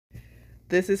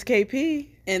This is KP.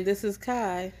 And this is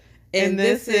Kai. And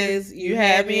this is You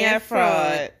Had Me at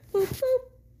Fraud. Boop, boop.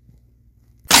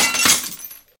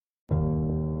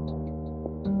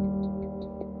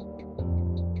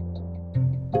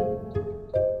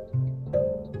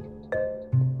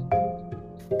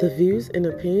 The views and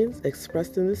opinions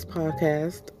expressed in this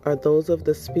podcast are those of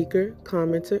the speaker,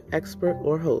 commenter, expert,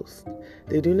 or host.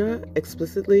 They do not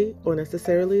explicitly or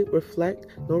necessarily reflect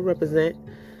nor represent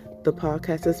the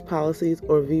podcast's policies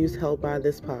or views held by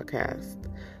this podcast.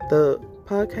 The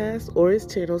podcast or its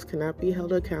channels cannot be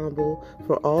held accountable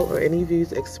for all or any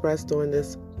views expressed during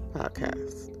this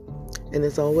podcast. And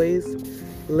as always,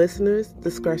 listeners'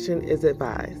 discretion is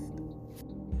advised.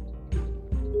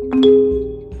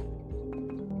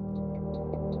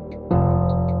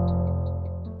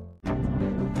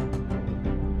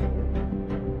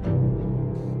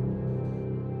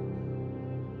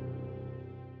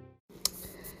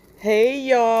 Hey,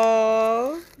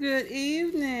 y'all. Good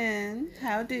evening.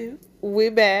 How do? We're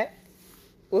back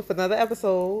with another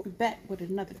episode. Back with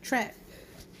another track.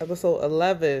 Episode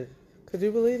 11. Could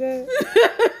you believe that?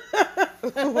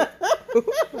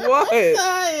 What?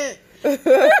 Tired. Yes,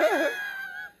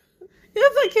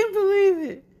 I can't believe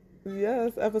it.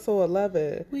 Yes, episode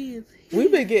 11. We've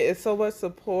been getting so much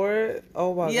support.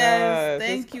 Oh my gosh.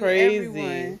 Thank it's you, crazy.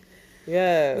 everyone.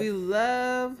 Yes.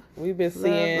 We've been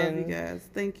seeing. love you guys.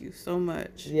 Thank you so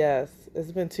much. Yes.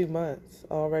 It's been 2 months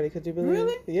already. Could you believe?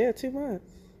 Really? Yeah, 2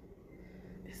 months.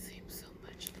 It seems so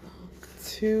much longer.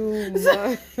 2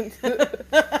 months.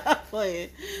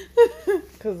 Playing.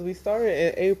 Because we started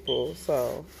in April,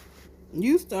 so.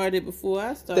 You started before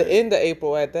I started. The end of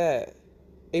April at that.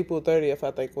 April 30th,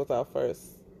 I think, was our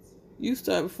first. You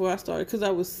started before I started because I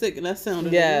was sick and I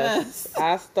sounded Yes. a mess.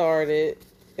 I started,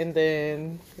 and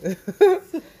then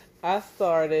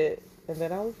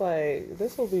I was like,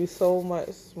 this will be so much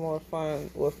more fun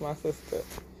with my sister.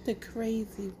 The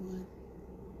crazy one.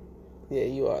 Yeah,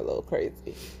 you are a little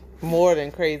crazy. More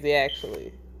than crazy,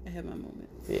 actually. I have my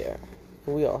moments. Yeah.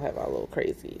 We all have our little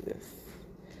craziness.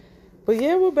 But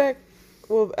yeah, we're back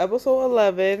with episode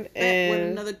 11. Back and with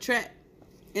another track.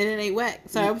 And it ain't whack.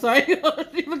 Sorry, I'm sorry.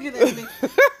 Look at me.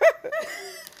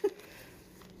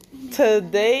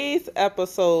 Today's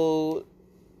episode,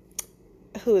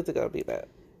 who is it going to be about?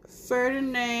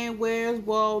 Ferdinand, where's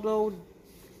Waldo?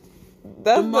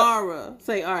 That's Demara.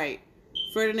 Say, all right.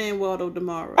 Ferdinand, Waldo,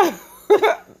 Demara.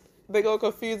 They gonna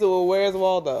confuse it with Where's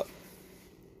Waldo.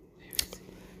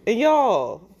 And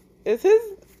y'all, is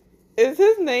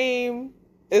his name,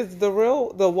 is the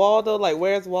Waldo, like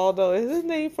Where's Waldo? Is his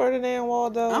name Ferdinand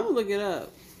Waldo? I'm gonna look it up.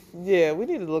 Yeah, we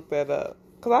need to look that up.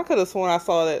 Cause I could have sworn I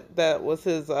saw that was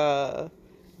his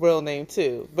real name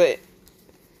too. But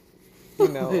you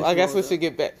know, I guess we should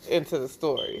get back into the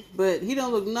story. But he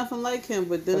don't look nothing like him.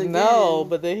 But then again, no.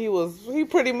 But then he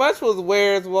pretty much was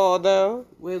Where's Waldo.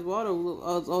 Where's Waldo?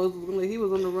 I was always looking like he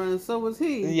was on the run, and so was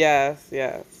he. Yes.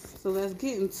 So let's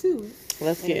get into it.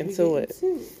 Let's get into it.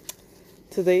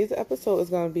 Today's episode is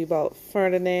going to be about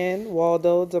Ferdinand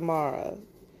Waldo Demara.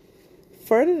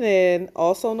 Ferdinand,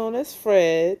 also known as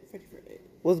Fred,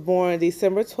 was born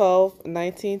December 12th,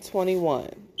 1921.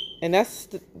 And that's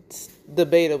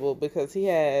debatable because he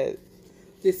had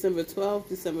December 12th,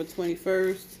 December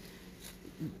 21st,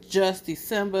 just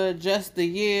December, just the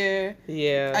year.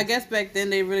 Yeah. I guess back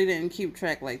then they really didn't keep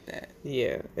track like that.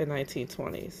 Yeah, in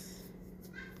 1920s.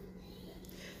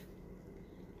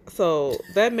 So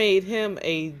that made him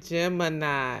a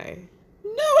Gemini.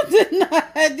 No, it did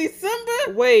not.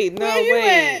 December? Wait, no, Where you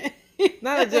wait. at?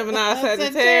 Not a Gemini,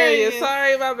 Sagittarius.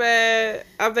 Sorry, my bad.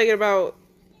 I'm thinking about,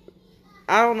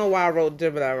 I don't know why I wrote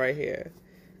Gemini right here.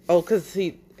 Oh, because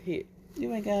he. You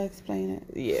ain't gotta explain it.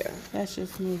 Yeah. Let's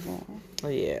just move on.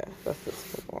 Yeah, let's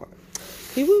just move on.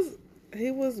 He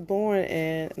was born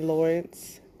in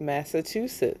Lawrence,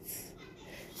 Massachusetts.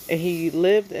 And he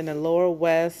lived in the Lower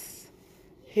West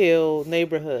Hill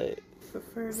neighborhood.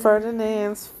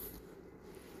 Ferdinand's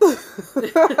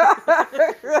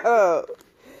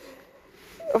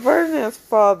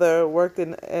father worked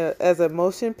as a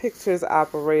motion pictures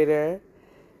operator,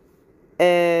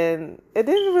 and it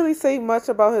didn't really say much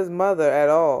about his mother at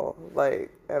all.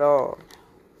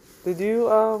 Did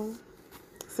you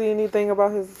see anything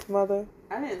about his mother?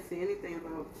 I didn't see anything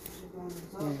about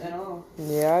his at all.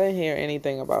 Yeah, I didn't hear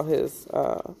anything about his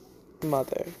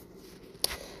mother.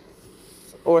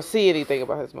 Or see anything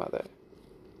about his mother.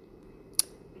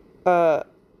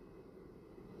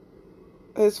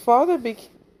 His father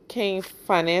became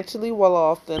financially well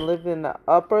off and lived in the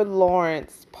Upper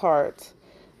Lawrence part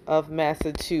of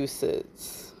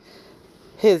Massachusetts.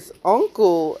 His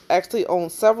uncle actually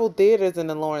owned several theaters in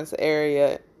the Lawrence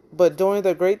area But during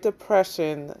the Great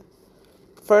Depression,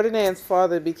 Ferdinand's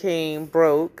father became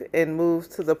broke and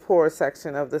moved to the poor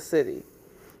section of the city.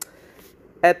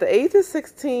 At the age of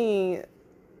 16,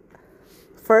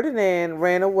 Ferdinand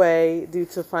ran away due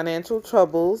to financial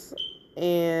troubles,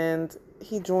 and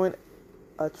he joined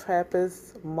a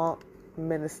Trappist monk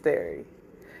monastery.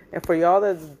 And for y'all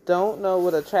that don't know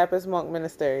what a Trappist monk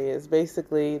monastery is,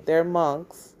 basically they're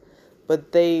monks,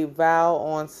 but they vow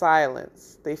on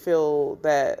silence. They feel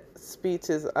that speech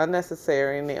is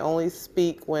unnecessary and they only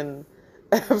speak when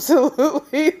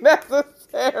absolutely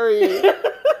necessary.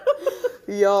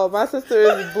 Y'all, my sister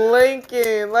is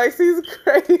blinking like she's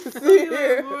crazy.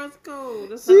 Morse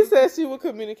code. She said she would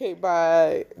communicate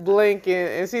by blinking,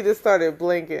 and she just started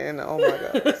blinking, and oh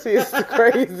my god, she is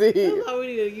crazy. That's why we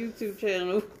need a YouTube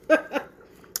channel.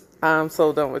 I'm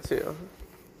so done with you.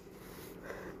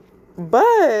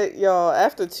 But, y'all,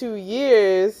 after 2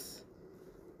 years,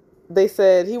 they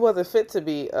said he wasn't fit to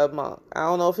be a monk. I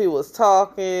don't know if he was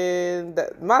talking.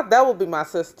 That would be my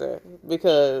sister,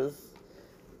 because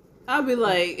I'll be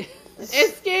like,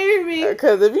 it scared me.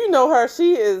 Because if you know her,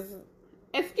 she is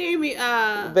It scared me.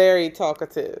 very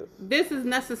talkative. This is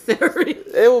necessary.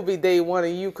 It will be day one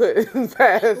and you couldn't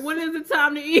pass. When is it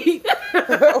time to eat?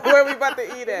 Where we about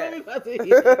to eat at? Where we about to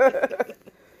eat?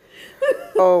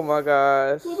 Oh my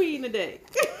gosh. What we eating today?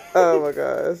 Oh my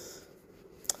gosh.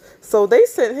 So they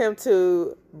sent him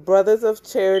to Brothers of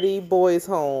Charity Boys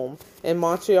Home in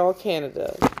Montreal,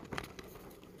 Canada.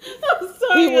 I'm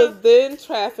sorry. He was then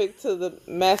trafficked to the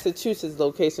Massachusetts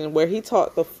location where he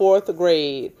taught the 4th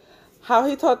grade. How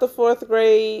he taught the 4th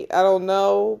grade, I don't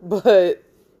know, but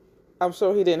I'm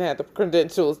sure he didn't have the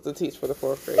credentials to teach for the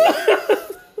 4th grade.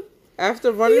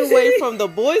 After running away from the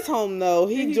boys' home, though,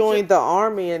 he joined the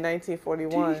army in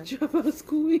 1941. Did he drop out of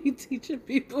school? He teaching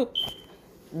people.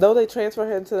 Though they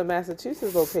transferred him to the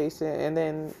Massachusetts location, and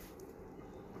then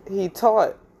he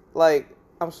taught. Like,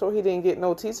 I'm sure he didn't get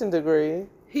no teaching degree.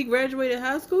 He graduated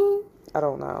high school? I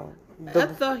don't know. I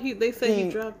thought they said he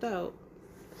dropped out.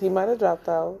 He might have dropped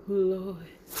out. Oh, Lord.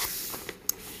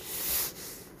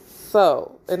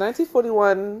 So, in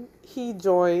 1941, he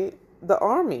joined the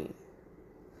army.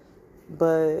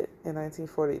 But in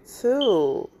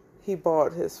 1942, he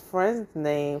borrowed his friend's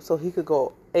name so he could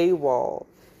go AWOL.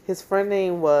 His friend's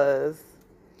name was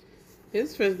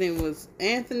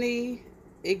Anthony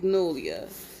Ignolia.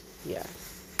 Yes.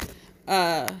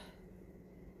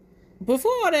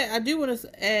 Before all that, I do want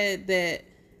to add that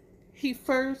he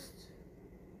first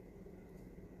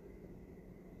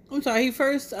went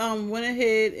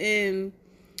ahead and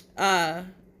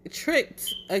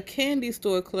tricked a candy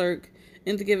store clerk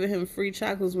into giving him free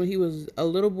chocolates when he was a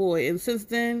little boy. And since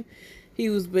then, he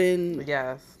was been...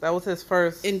 Yes, that was his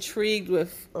first... intrigued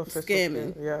with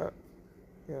scamming. Yeah.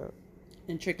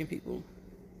 And tricking people.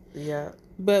 Yeah.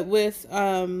 But with...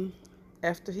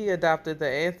 after he adopted the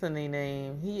Anthony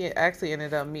name, he actually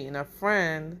ended up meeting a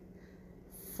friend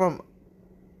from...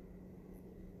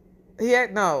 With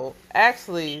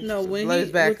Anthony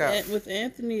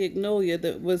Ignolia,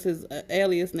 that was his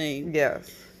alias name. Yes.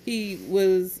 He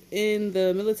was in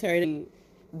the military. He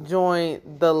joined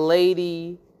the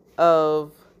Lady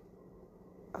of...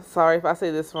 Sorry if I say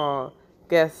this wrong.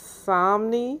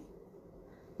 Gethsemane,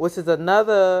 which is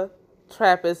another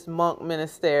Trappist monk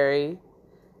monastery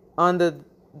under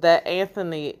that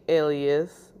Anthony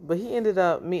alias. But he ended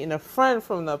up meeting a friend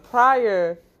from the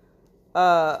prior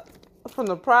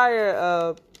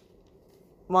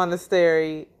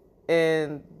monastery,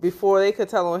 and before they could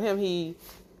tell on him, he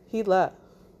left.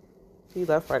 He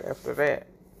left right after that.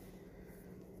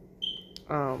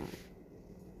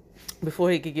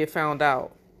 Before he could get found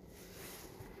out.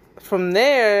 From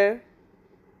there,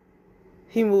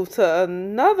 he moved to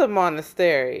another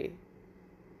monastery.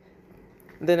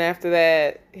 Then after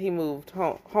that, he moved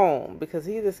home because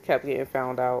he just kept getting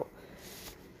found out.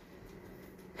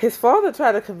 His father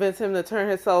tried to convince him to turn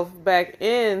himself back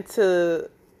into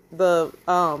the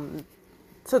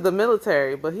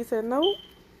military, but he said, no,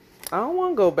 I don't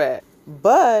want to go back.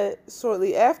 But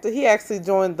shortly after, he actually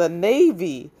joined the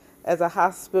Navy as a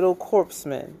hospital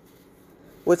corpsman,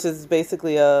 which is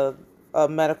basically a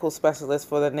medical specialist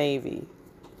for the Navy.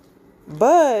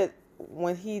 But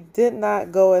when he did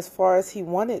not go as far as he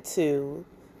wanted to,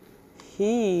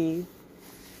 he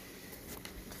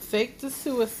faked a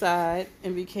suicide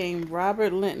and became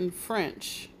Robert Linton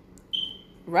French.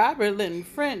 Robert Linton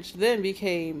French then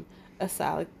became a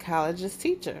psychologist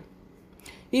teacher.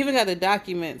 He even got the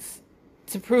documents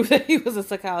to prove that he was a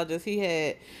psychologist. He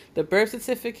had the birth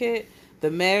certificate,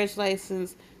 the marriage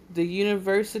license, the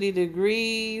university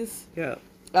degrees. Yeah.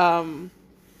 And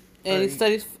he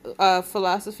studied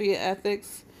philosophy and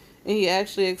ethics. And he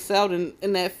actually excelled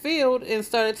in that field and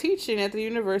started teaching at the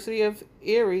University of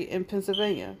Erie in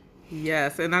Pennsylvania.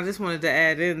 Yes, and I just wanted to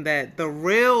add in that the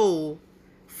real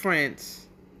French,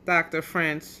 Dr.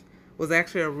 French, was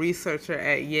actually a researcher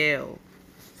at Yale.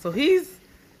 So he's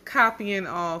copying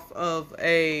off of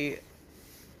a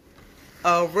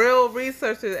real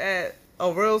researcher at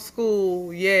a real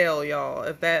school, Yale, y'all,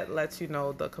 if that lets you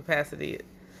know the capacity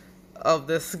of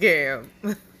this scam.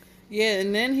 Yeah,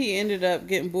 and then he ended up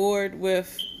getting bored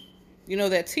with,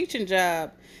 that teaching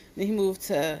job. Then he moved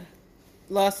to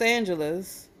Los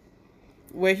Angeles,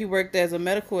 where he worked as a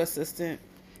medical assistant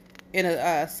in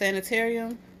a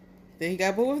sanitarium. Then he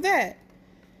got bored with that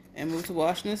and moved to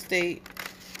Washington State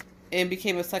and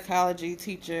became a psychology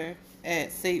teacher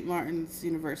at St. Martin's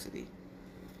University.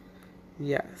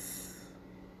 Yes.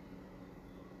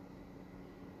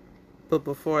 But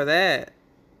before that,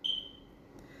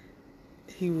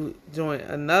 he joined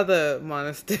another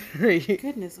monastery.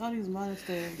 Goodness, all these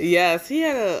monasteries. Yes, he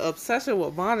had an obsession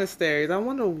with monasteries. I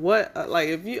wonder what,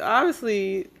 if you,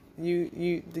 obviously,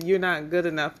 you're not good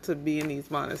enough to be in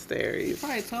these monasteries. He's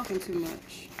probably talking too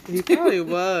much. He probably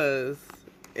was.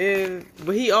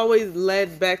 But he always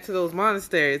led back to those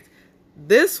monasteries.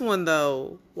 This one,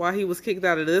 though, why he was kicked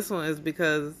out of this one is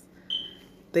because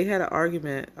they had an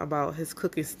argument about his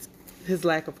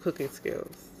lack of cooking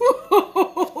skills.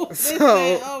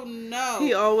 Oh no!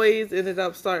 He always ended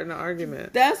up starting an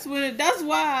argument. That's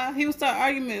why he would start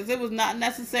arguments. It was not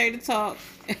necessary to talk,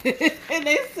 and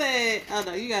they said, "Oh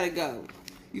no, you gotta go.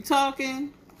 You're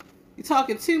talking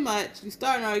too much. You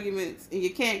starting arguments, and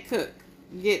you can't cook.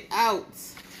 Get out.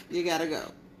 You gotta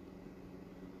go."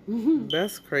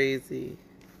 That's crazy.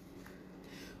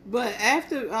 But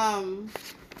after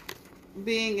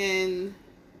being in,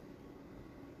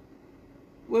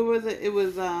 where was it? It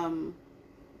was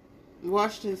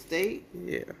Washington State.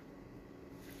 Yeah.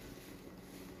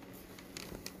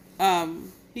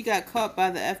 He got caught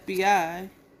by the FBI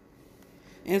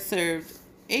and served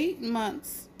 8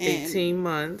 months. 18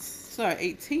 months. Sorry,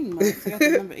 18 months. I got the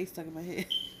number 8 stuck in my head.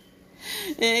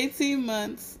 18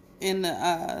 months in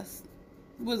the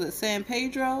was it San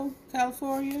Pedro,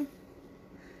 California?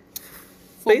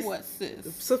 For what,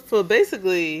 sis? So for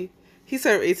basically, he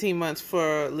served 18 months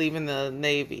for leaving the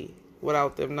Navy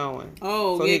without them knowing.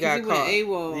 Oh, so yeah, he got caught. Went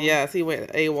AWOL. Yes, he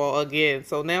went AWOL again.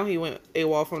 So now he went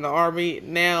AWOL from the Army,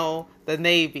 now the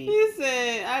Navy. He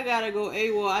said, I gotta go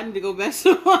AWOL. I need to go back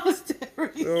to the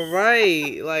monastery.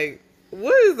 Right. Like,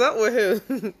 what is up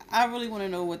with him? I really want to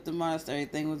know what the monastery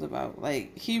thing was about.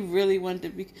 Like, he really wanted to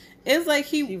be... It's like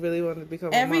he really wanted to become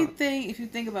everything, a monk. if you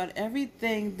think about it,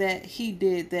 everything that he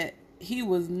did that he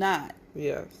was not.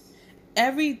 Yes.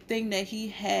 Everything that he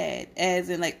had, as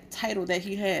in, like, title that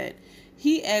he had,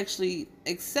 he actually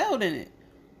excelled in it.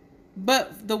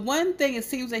 But the one thing it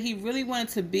seems that he really wanted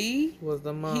to be was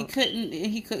the monk.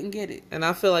 He couldn't get it. And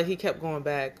I feel like he kept going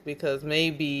back because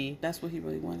maybe that's what he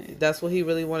really wanted. That's what he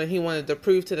really wanted. He wanted to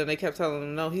prove to them. They kept telling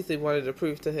him no. He said he wanted to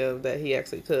prove to him that he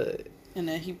actually could. And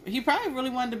that he probably really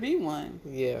wanted to be one.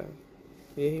 Yeah.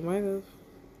 Yeah, he might have.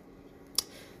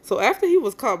 So after he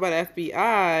was caught by the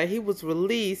FBI, he was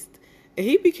released and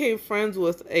he became friends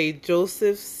with a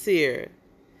Joseph Sear.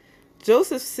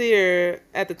 Joseph Sear,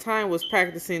 at the time, was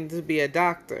practicing to be a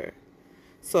doctor.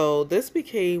 So this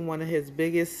became one of his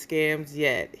biggest scams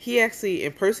yet. He actually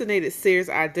impersonated Sear's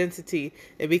identity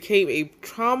and became a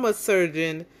trauma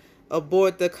surgeon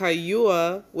aboard the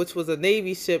Kiowa, which was a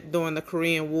Navy ship during the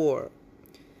Korean War.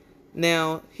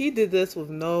 Now, he did this with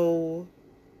no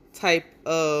type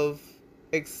of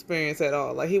experience at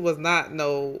all. Like, he did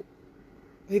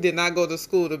not go to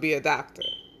school to be a doctor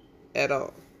at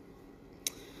all.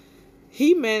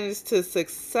 He managed to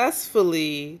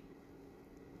successfully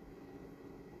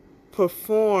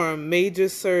perform major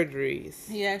surgeries.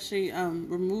 He actually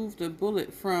removed a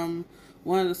bullet from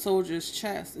one of the soldiers'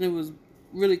 chest, and it was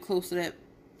really close to that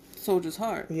soldier's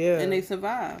heart. Yeah. And they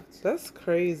survived. That's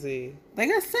crazy. Like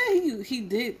I said,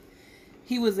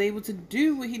 he was able to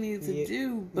do what he needed to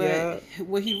do, but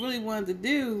what he really wanted to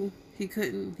do, he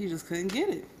just couldn't get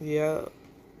it. Yeah.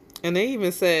 And they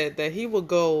even said that he would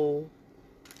go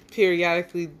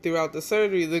periodically throughout the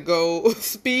surgery to go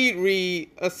speed read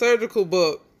a surgical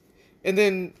book and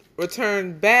then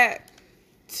return back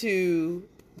to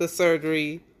the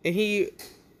surgery, and he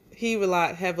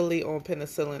relied heavily on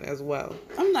penicillin as well.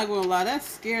 I'm not gonna lie, that's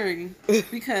scary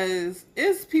because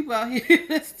it's people out here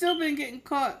that's still been getting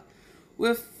caught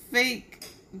with fake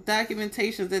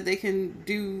documentations that they can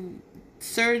do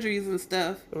surgeries and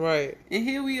stuff. Right. And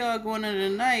here we are going under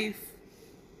the knife,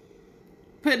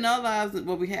 putting our lives in,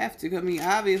 well, we have to. I mean,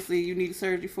 obviously, you need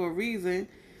surgery for a reason,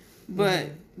 but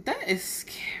that is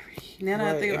scary. Now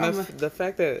that I think And the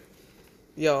fact that,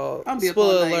 y'all, I'm be up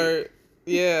spoiler all night. alert,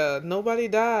 yeah, nobody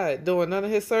died doing none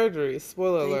of his surgeries.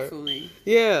 Spoiler Thankfully. alert.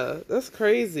 Yeah, that's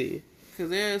crazy. Because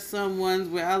there are some ones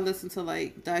where I listen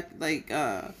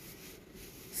to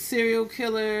serial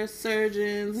killer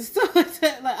surgeons and stuff like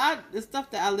that. Like the stuff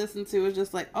that I listen to is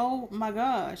just like, oh my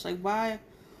gosh, like why?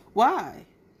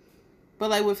 But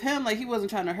like with him, like he wasn't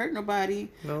trying to hurt nobody.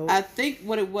 No. I think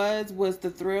what it was the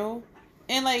thrill,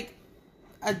 and like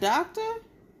a doctor,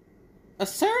 a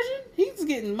surgeon, he's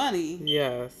getting money.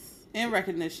 Yes. And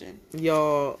recognition.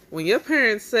 Y'all, when your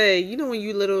parents say, when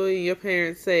you little and your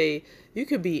parents say you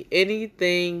could be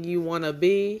anything you want to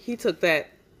be, he took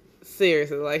that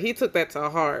seriously. Like, he took that to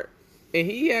heart. And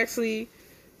he actually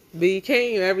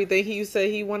became everything he said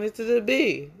he wanted to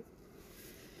be.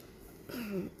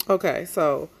 Okay,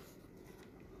 so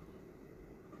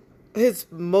his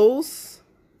most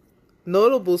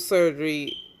notable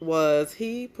surgery was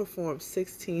he performed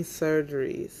 16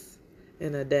 surgeries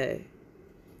in a day.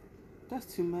 That's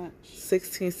too much.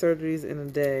 16 surgeries in a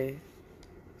day.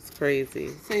 It's crazy.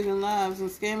 Saving lives and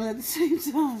scamming at the same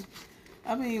time.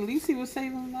 I mean, at least he was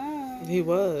saving lives. He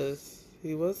was.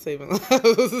 He was saving lives.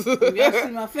 Y'all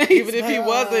see my face. Even if he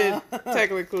wasn't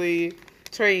technically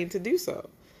trained to do so.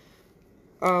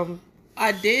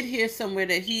 I did hear somewhere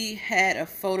that he had a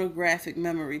photographic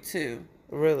memory too.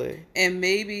 Really? And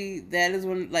maybe that is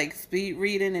when, like, speed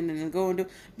reading and then go and do.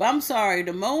 But I'm sorry,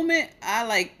 the moment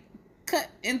I, cut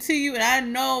into you and I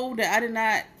know that I did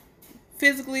not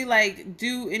physically,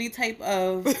 do any type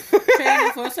of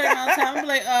training for a certain amount of time, I'll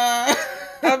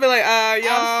be like,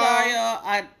 y'all. I'm sorry,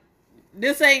 y'all.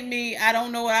 This ain't me. I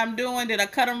don't know what I'm doing. Did I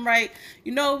cut him right?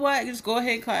 You know what? Just go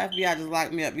ahead and call FBI. Just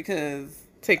lock me up because...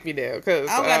 Take me down, because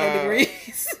I don't got no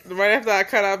degrees. Right after I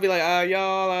cut, I'll be like,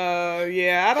 y'all,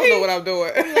 yeah, I don't know what I'm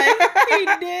doing. He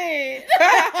did.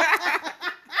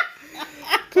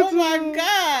 Oh my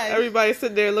God. Everybody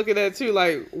sitting there looking at you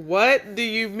like, what do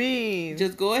you mean?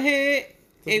 Just go ahead.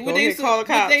 What they used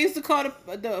to call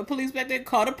the police back then,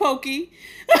 call the pokey.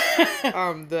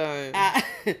 I'm done.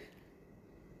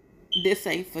 This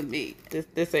ain't for me.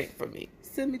 This ain't for me.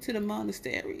 Send me to the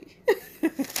monastery.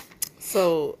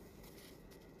 So,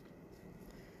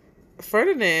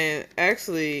 Ferdinand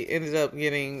actually ended up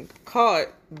getting caught,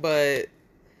 but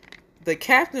the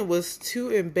captain was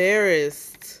too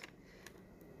embarrassed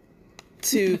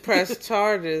to press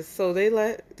charges, so they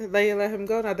let him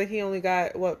go. And I think he only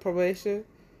got probation?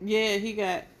 Yeah,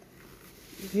 it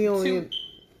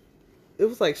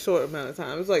was like short amount of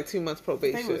time. It was like 2 months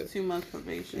probation. I think it was 2 months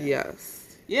probation.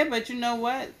 Yes. Yeah, but you know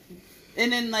what?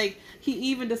 And then he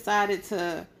even decided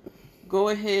to go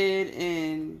ahead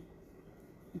and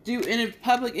do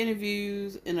public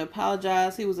interviews and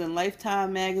apologize. He was in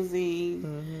Lifetime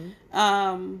magazine.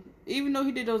 Mm-hmm. Even though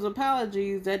he did those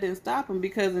apologies, that didn't stop him,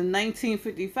 because in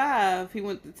 1955 he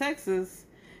went to Texas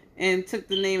and took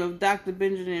the name of Dr.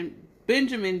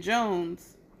 Benjamin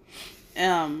Jones,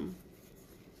 and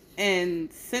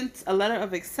sent a letter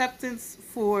of acceptance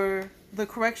for the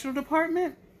correctional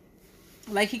department.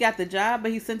 Like, he got the job,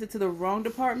 but he sent it to the wrong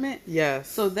department. Yes.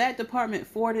 So that department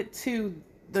forwarded to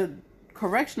the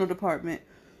correctional department,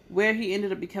 where he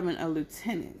ended up becoming a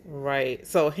lieutenant. Right.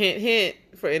 So hint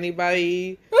for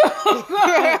anybody.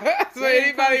 So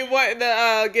anybody wanting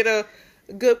to get a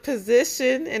good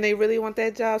position and they really want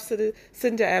that job, so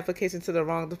send your application to the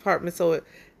wrong department so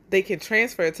they can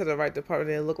transfer it to the right department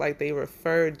and it look like they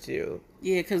referred you.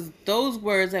 Yeah, because those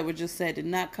words that were just said did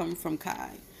not come from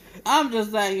Kai. I'm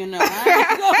just letting you know. I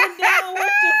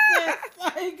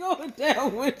ain't going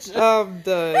down with you. I'm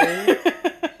done.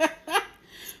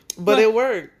 But it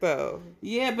worked, though.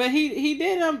 Yeah, but he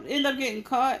did end up getting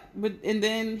caught, and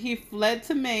then he fled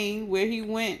to Maine, where he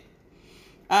went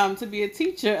to be a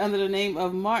teacher under the name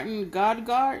of Martin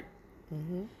Godgard.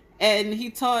 Mm-hmm. And he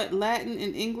taught Latin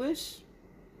and English.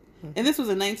 Mm-hmm. And this was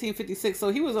in 1956, so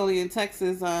he was only in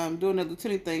Texas doing the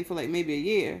lieutenant thing for maybe a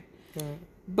year. Mm-hmm.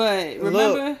 But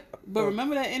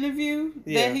remember that interview?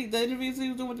 Yeah. The interviews he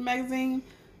was doing with the magazine?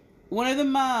 One of the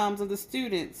moms of the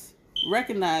students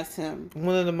recognized him.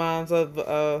 One of the moms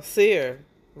of Sear.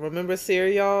 Remember Sear,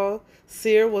 y'all?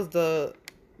 Sear was the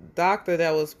doctor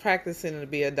that was practicing to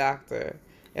be a doctor.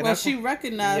 And she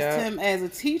recognized him as a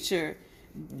teacher.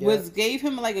 Gave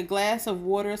him a glass of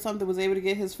water or something, was able to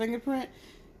get his fingerprint.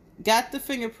 Got the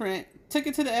fingerprint, took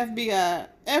it to the FBI.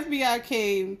 FBI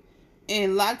came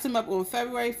and locked him up on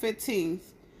February 15th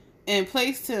and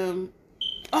placed him.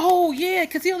 Oh yeah,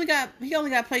 because he only got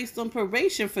placed on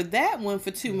probation for that one for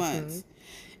 2 months,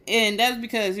 and that's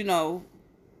because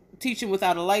teaching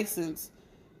without a license.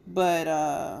 But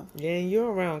and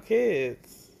you're around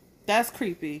kids. That's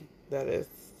creepy. That is.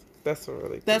 That's really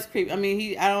creepy. That's creepy. I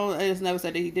mean, I just never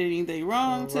said that he did anything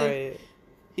wrong. Right.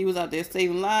 He was out there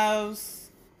saving lives,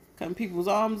 cutting people's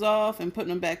arms off and putting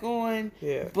them back on.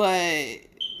 Yeah. But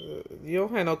you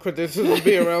don't have no credentials to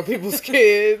be around people's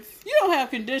kids. You don't have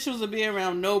credentials to be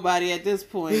around nobody at this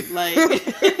point. Like,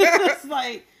 it's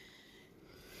like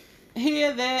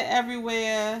here, there,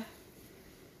 everywhere.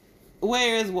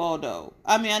 Where is Waldo?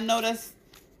 I mean, I know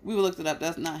we looked it up.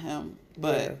 That's not him.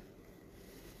 But yeah.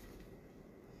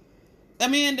 I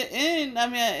mean, at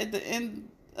the end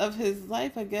of his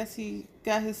life, I guess he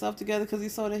got himself together because he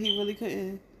saw that he really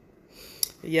couldn't.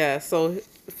 Yeah, so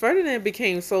Ferdinand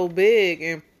became so big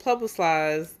and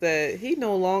publicized that he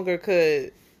no longer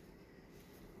could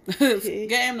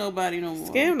scam nobody no more.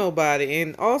 Scam nobody.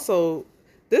 And also,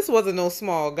 this wasn't no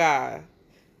small guy.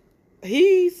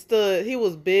 He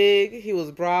was big, he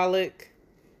was brolic,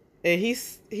 and he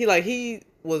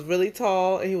was really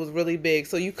tall and he was really big,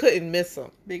 so you couldn't miss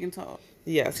him. Big and tall.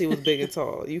 Yes, he was big and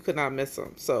tall. You could not miss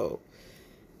him. So,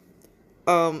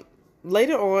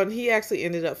 later on, he actually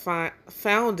ended up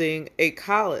founding a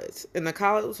college, and the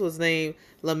college was named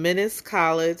Laminis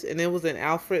College, and it was in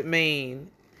Alfred,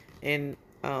 Maine, and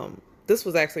this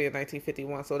was actually in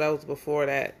 1951, so that was before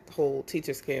that whole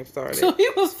teacher scam started. So he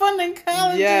was funding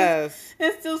colleges, yes,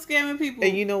 and still scamming people.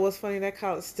 And you know what's funny? That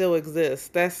college still exists.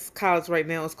 That college right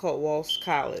now is called Walsh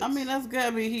College. I mean, that's good.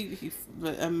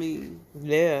 I mean,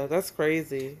 yeah, that's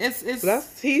crazy.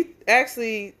 It's he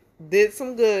actually did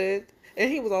some good. And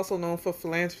he was also known for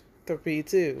philanthropy,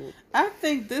 too. I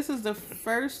think this is the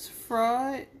first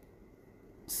fraud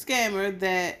scammer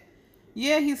that,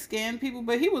 yeah, he scammed people,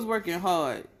 but he was working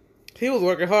hard. He was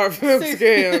working hard for them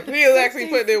scams. He was actually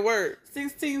putting in work.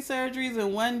 16 surgeries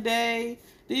in one day.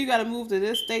 Then you got to move to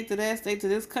this state, to that state, to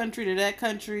this country, to that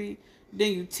country.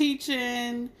 Then you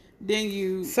teaching. Then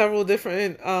you... Several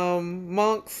different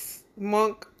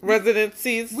monk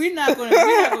residencies. We're not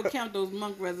gonna count those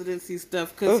monk residency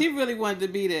stuff because he really wanted to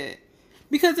be that.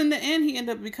 Because in the end, he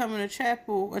ended up becoming a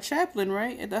chaplain,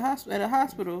 right, at a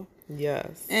hospital.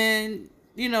 Yes. And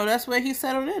that's where he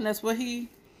settled in. That's what he.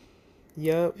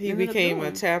 Yep, he became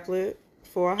a chaplain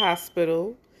for a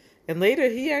hospital, and later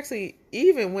he actually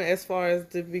even went as far as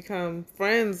to become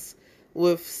friends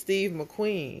with Steve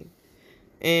McQueen,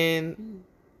 and.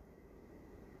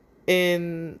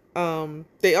 And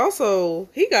he got so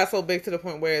big to the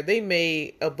point where they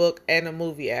made a book and a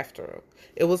movie after him.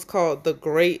 It was called The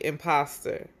Great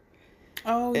Imposter.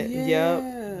 Oh, yeah.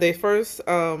 Yep. They first,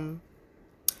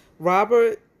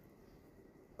 Robert,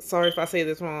 sorry if I say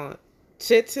this wrong,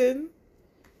 Chitin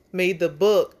made the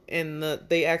book, and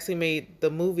they actually made the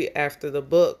movie after the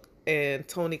book, and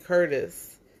Tony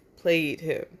Curtis played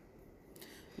him.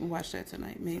 We'll watch that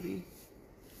tonight, maybe.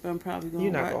 But I'm probably going to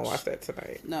You're not going to watch that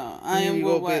tonight. No, I am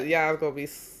going to watch. Y'all going to be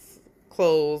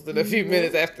closed in a few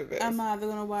minutes after this. I'm either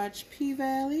going to watch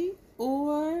P-Valley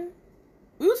or...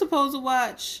 We were supposed to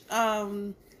watch... Why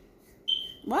do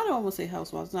I want to say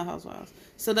Housewives? It's not Housewives.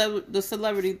 So the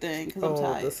celebrity thing, because I'm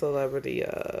tired. The celebrity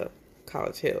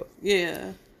College Hill.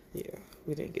 Yeah. Yeah,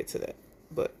 we didn't get to that.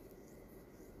 But...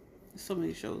 There's so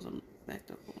many shows I'm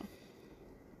backed up on.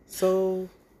 So...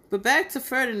 But back to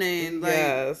Ferdinand.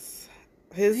 Yes.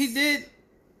 He did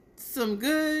some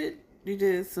good. He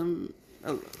did some...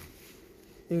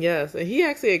 Yes, and he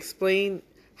actually explained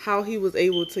how he was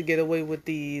able to get away with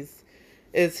these.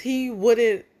 He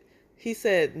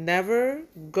said he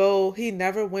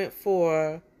never went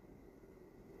for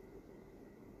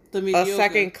a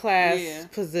second class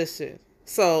position.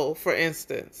 So, for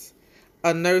instance,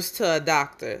 a nurse to a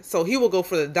doctor. So he will go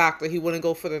for the doctor. He wouldn't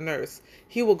go for the nurse.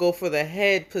 He will go for the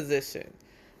head position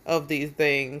of these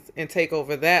things and take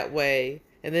over that way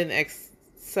and then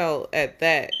excel at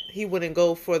that. He wouldn't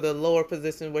go for the lower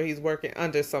position where he's working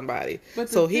under somebody.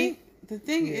 But the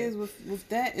thing is with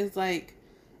that is like,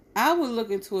 I would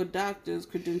look into a doctor's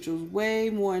credentials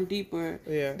way more and deeper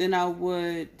than I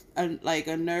would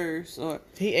a nurse or...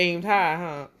 He aimed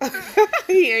high, huh?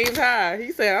 He aimed high.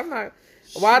 He said,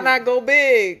 why not go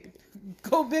big?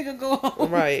 Go big or go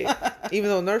home. Right. Even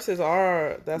though nurses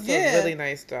that's a really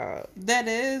nice job. That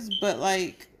is, but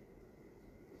like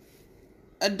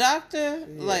a doctor,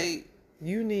 like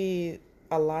you need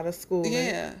a lot of schooling.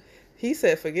 Yeah. He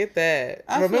said, forget that.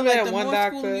 I Remember feel like that the one more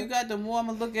doctor? schooling you got, the more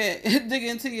I'm gonna dig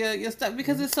into your stuff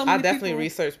because there's so many people. I definitely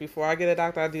research before I get a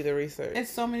doctor. I do the research. There's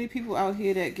so many people out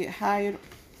here that get hired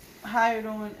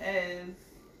on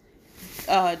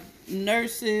as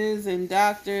nurses and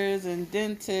doctors and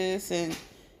dentists, and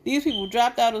these people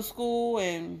dropped out of school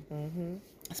and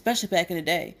especially back in the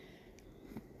day,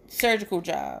 surgical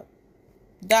job,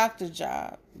 doctor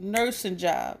job, nursing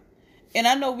job, And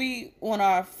I know we on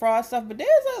our fraud stuff, but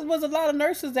was a lot of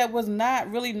nurses that was not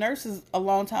really nurses a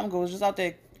long time ago. It was just out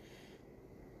there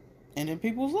ending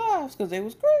people's lives because they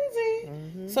was crazy.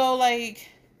 Mm-hmm. So like,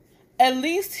 at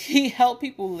least he helped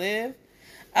people live.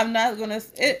 I'm not gonna.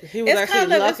 He was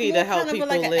actually lucky to help people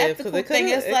live because it could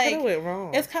have went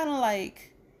wrong. It's kind of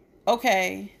like,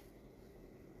 okay,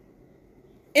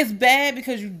 it's bad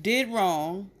because you did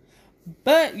wrong,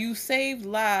 but you saved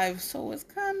lives, so it's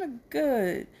kind of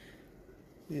good.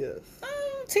 Yes.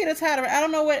 Teeter-totter. I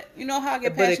don't know what, how I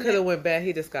get passionate. But it could have went bad.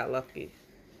 He just got lucky.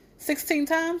 16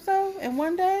 times, though, in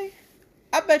one day?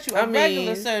 I bet you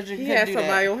regular surgeon could do that. He had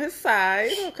somebody on his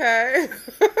side, okay?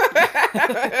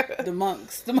 The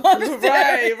monks.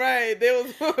 Right.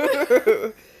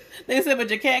 They said, but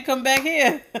you can't come back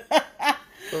here.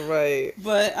 Right.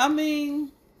 But, I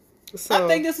mean, I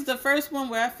think this is the first one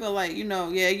where I feel like,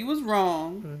 yeah, you was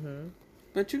wrong. Mm-hmm.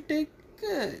 But you did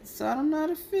good, so I don't know how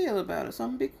to feel about it, so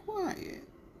I'm gonna be quiet.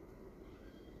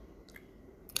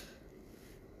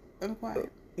 I'm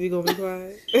quiet. You gonna be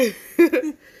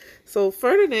quiet? So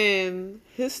Ferdinand,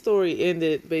 his story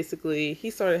ended basically,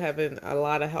 he started having a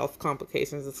lot of health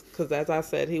complications because, as I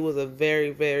said, he was a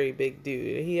very, very big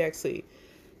dude. And he actually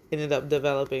ended up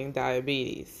developing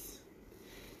diabetes.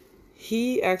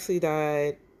 He actually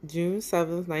died June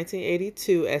 7th,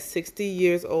 1982 at 60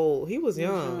 years old. He was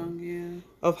young. Yeah.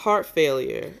 Of heart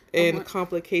failure and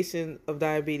complication of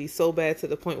diabetes so bad to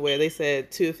the point where they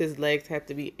said 2 of his legs had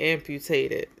to be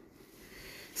amputated.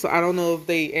 So I don't know if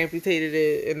they amputated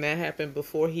it and that happened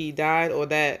before he died or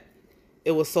that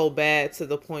it was so bad to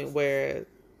the point where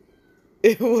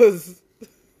it was...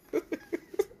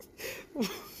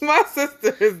 My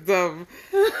sister is dumb.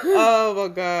 Oh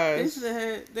my gosh.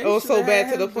 It was so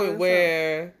bad to the point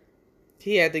where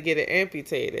he had to get it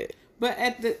amputated. But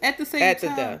at the same time, at the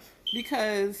death,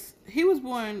 because he was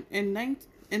born in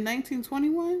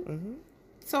 1921. Mm-hmm.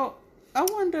 So I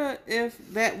wonder if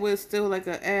that was still like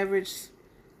an average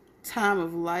time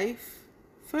of life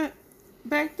for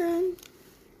back then.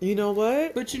 You know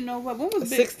what? But you know what? When was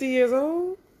 60 years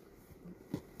old?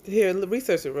 Here,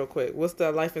 research it real quick. What's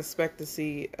the life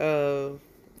expectancy of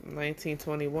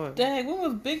 1921? Dang, when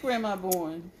was Big Grandma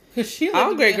born?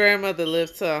 Our great grandmother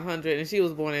lived to 100, and she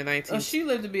was born in 19. She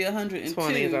lived to be 102.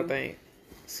 20s, I think.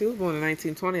 She was born in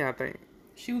 1920, I think.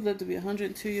 She lived to be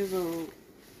 102 years old.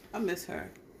 I miss her.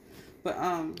 But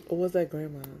Or was that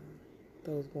grandma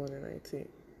that was born in 19?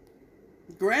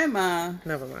 Grandma.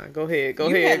 Never mind. Go ahead. Go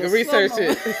research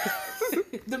it.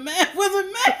 The math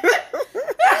wasn't math.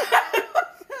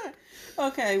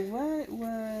 Okay, what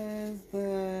was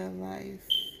the life?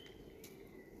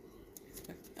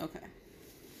 Okay.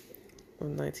 Of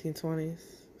 1920s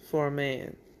for a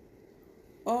man.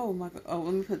 Oh my god. Oh,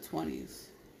 let me put 20s.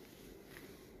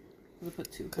 Let me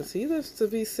put 2. Because he lives to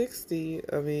be 60.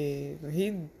 I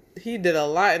mean, he did a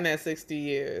lot in that 60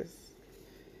 years.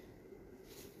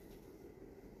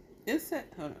 It said,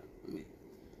 hold on.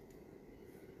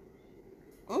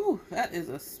 Oh, that is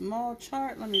a small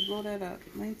chart. Let me blow that up.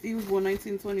 He was born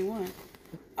 1921.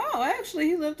 Oh, actually,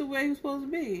 he lived the way he was supposed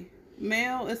to be.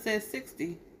 Male, it says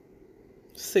 60.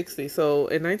 60. So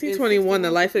in 1921,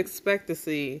 the life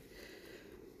expectancy,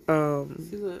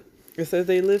 it says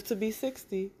they lived to be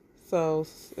 60. So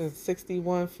it's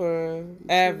 61 for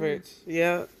average.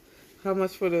 Yeah. How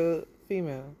much for the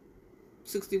female?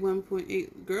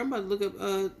 61.8. Girl, I'm about to look up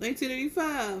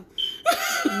 1985.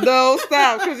 No,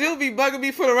 stop, because you'll be bugging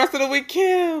me for the rest of the week,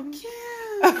 Kim.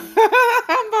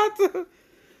 I'm about to.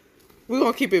 We're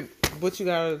going to keep it, but you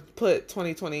got to put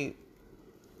 2020.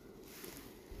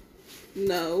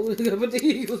 No, we're going to put the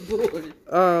year he was born.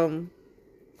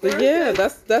 But yeah,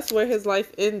 that's where his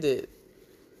life ended.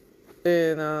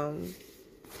 And,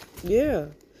 yeah.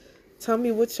 Tell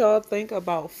me what y'all think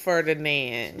about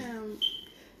Ferdinand.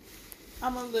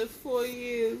 I'm going to live 4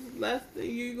 years less than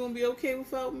you. You going to be okay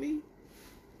without me?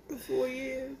 4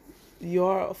 years?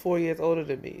 You're 4 years older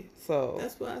than me, so...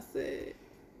 That's what I said.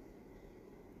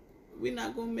 We're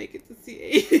not going to make it to see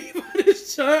 80 by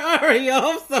this chart. All right, y'all.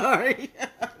 I'm sorry.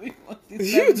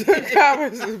 You took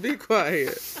comments. Be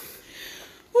quiet.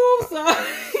 Oh,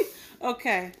 sorry.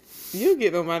 Okay. You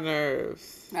get on my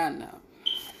nerves. I know.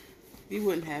 You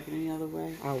wouldn't have it any other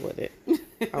way. I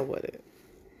wouldn't.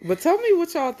 But tell me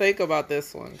what y'all think about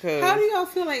this one. Cause how do y'all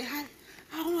feel like... I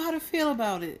don't know how to feel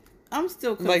about it. I'm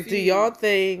still confused. Like, do y'all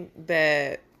think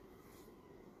that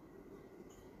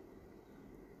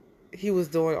he was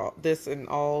doing all this in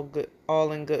all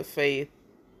in good faith?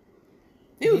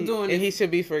 He was doing it. And he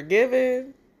should be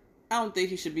forgiven? I don't think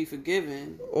he should be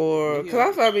forgiven. Or,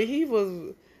 because I mean, he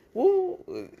was... Well,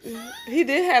 he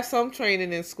did have some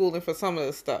training in schooling for some of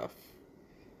the stuff.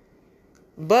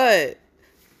 But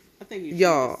I think you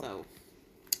y'all, yourself.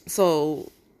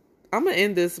 So I'm gonna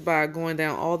end this by going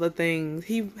down all the things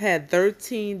he had.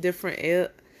 13 different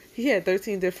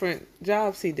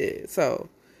jobs he did. So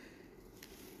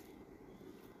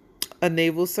a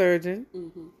naval surgeon,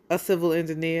 a civil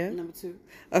engineer, Number 2,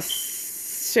 a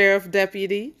sheriff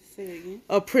deputy, say it again,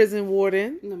 a prison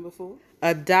warden, number 4,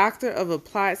 a doctor of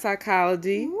applied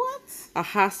psychology, what, a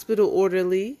hospital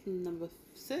orderly, number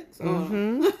 6,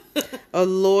 a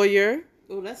lawyer,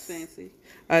 oh, that's fancy,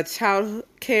 a child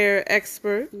care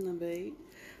expert, number 8,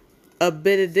 a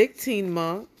Benedictine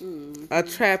monk, a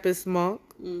Trappist monk.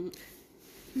 I'm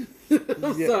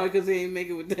sorry because he ain't make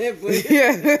it with that, but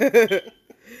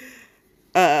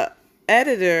yeah.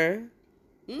 Editor,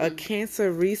 a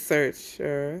cancer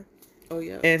researcher,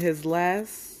 and his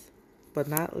last but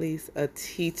not least, a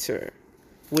teacher,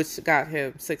 which got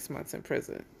him 6 months in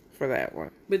prison for that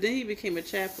one. But then he became a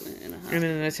chaplain in a hospital. And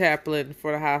then a chaplain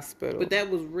for the hospital. But that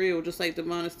was real, just like the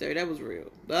monastery. That was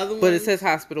real. The other one. But it says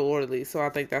hospital orderly, so I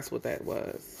think that's what that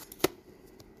was.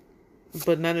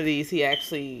 But none of these he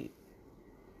actually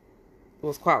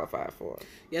was qualified for.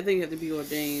 Yeah, I think you have to be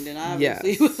ordained, and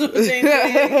obviously he was ordained for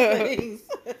these things.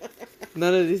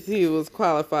 None of these he was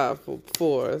qualified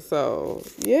for. So,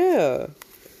 yeah.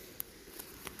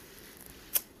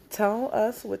 Tell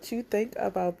us what you think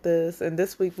about this. And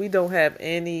this week we don't have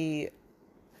any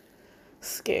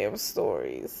scam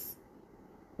stories.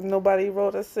 Nobody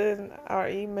wrote us in our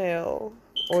email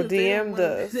or DM'd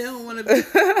us. They don't want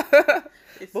to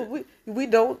be. But we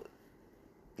don't,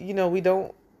 we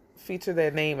don't feature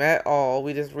their name at all.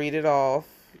 We just read it off.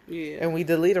 Yeah. And we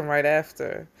delete them right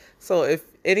after. So if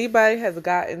anybody has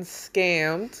gotten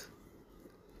scammed.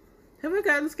 Have I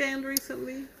gotten scammed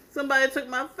recently? Somebody took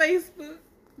my Facebook.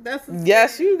 That's a scam.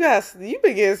 Yes, you've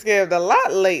been getting scammed a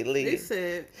lot lately. They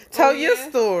said, tell your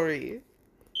story.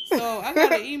 So I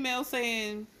got an email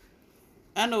saying,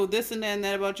 I know this and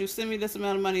that about you. Send me this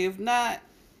amount of money. If not,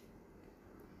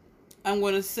 I'm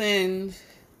going to send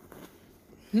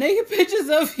naked pictures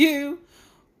of you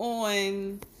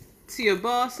to your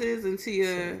bosses and to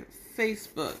your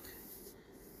Facebook.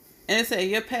 And it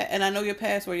said, and I know your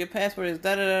password. Your password is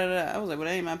da-da-da-da. I was like, well,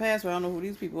 that ain't my password. I don't know who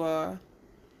these people are.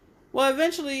 Well,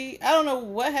 eventually, I don't know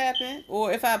what happened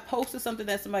or if I posted something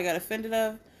that somebody got offended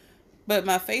of, but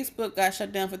my Facebook got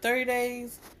shut down for 30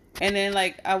 days. And then,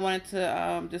 I wanted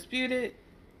to dispute it.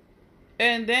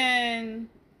 And then,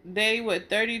 day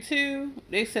 32,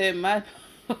 they said my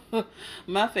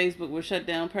Facebook was shut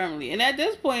down permanently. And at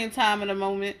this point in time, in the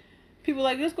moment, people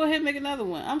like, let's go ahead and make another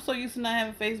one. I'm so used to not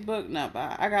having Facebook. No,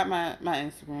 but I got my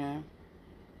Instagram.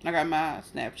 I got my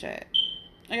Snapchat.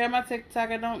 I got my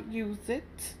TikTok. I don't use it.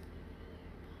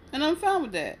 And I'm fine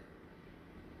with that.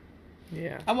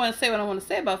 Yeah. I want to say what I want to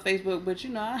say about Facebook, but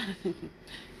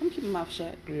I'm keeping my mouth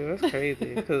shut. Yeah, that's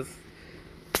crazy. Because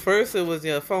first it was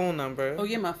your phone number. Oh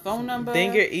yeah, my phone number.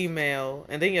 Then your email,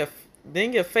 and then your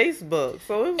Facebook.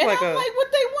 So it was and like I'm like,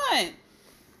 what they want?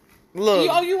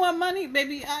 Look. You want money,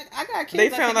 baby? I got kids. They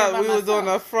found out we was on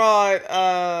a fraud.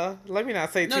 Let me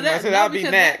not say too much. That'll be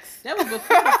next. That was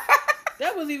before.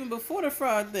 That was even before the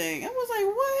fraud thing. I was like,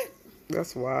 what?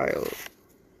 That's wild.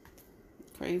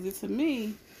 Crazy to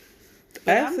me.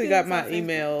 I actually got my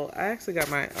email. I actually got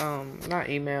my not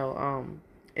email,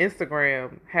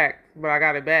 Instagram hacked, but I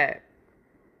got it back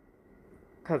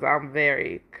because I'm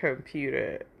very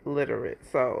computer literate.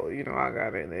 So I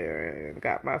got in there and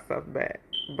got my stuff back.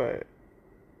 But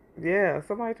yeah,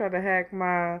 somebody tried to hack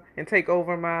and take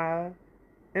over my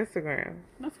Instagram.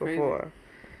 That's before.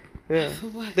 Crazy.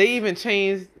 Yeah, they even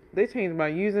changed my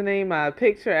username, my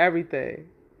picture, everything.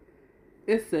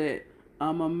 It said,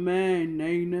 I'm a man,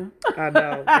 Nana. I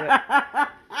know. But...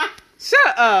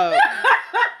 Shut up.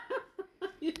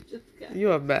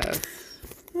 You a mess.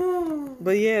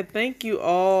 But yeah, thank you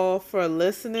all for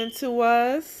listening to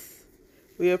us.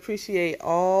 We appreciate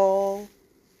all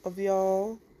of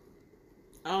y'all.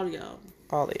 All of y'all.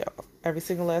 All of y'all. Every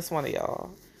single last one of y'all.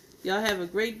 Y'all have a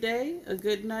great day, a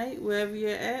good night, wherever you're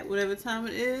at, whatever time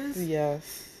it is.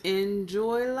 Yes.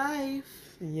 Enjoy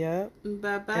life. Yep.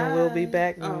 Bye-bye. And we'll be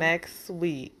back next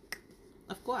week.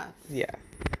 Of course. Yeah.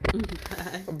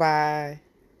 Bye. Bye.